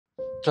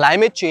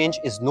Climate change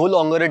is no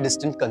longer a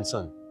distant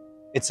concern.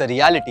 It's a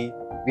reality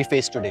we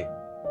face today.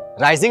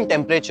 Rising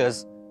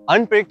temperatures,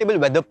 unpredictable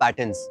weather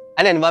patterns,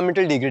 and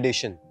environmental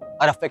degradation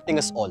are affecting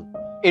us all.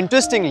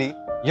 Interestingly,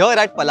 here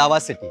at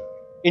Palava City,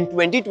 in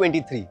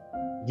 2023,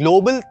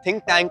 Global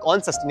Think Tank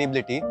on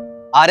Sustainability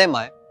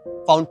 (RMI)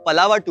 found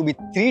Palava to be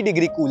 3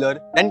 degrees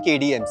cooler than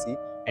KDMC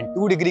and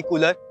 2 degrees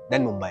cooler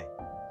than Mumbai.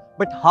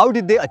 But how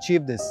did they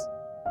achieve this?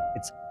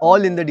 It's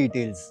all in the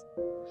details.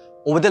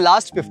 Over the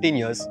last 15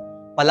 years,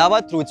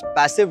 Palava, through its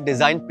passive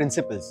design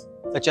principles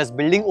such as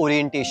building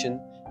orientation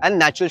and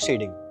natural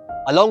shading,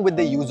 along with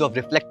the use of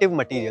reflective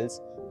materials,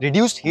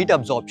 reduced heat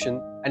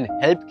absorption and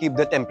helped keep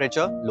the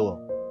temperature lower,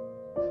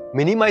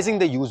 minimizing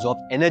the use of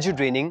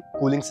energy-draining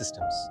cooling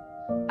systems.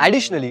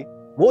 Additionally,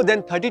 more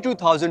than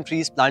 32,000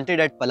 trees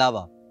planted at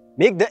Palava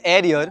make the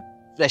air here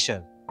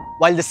fresher.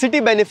 While the city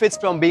benefits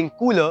from being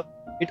cooler,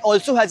 it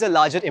also has a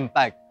larger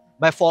impact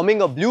by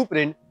forming a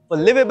blueprint for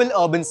livable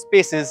urban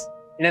spaces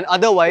in an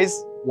otherwise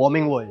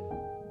warming world.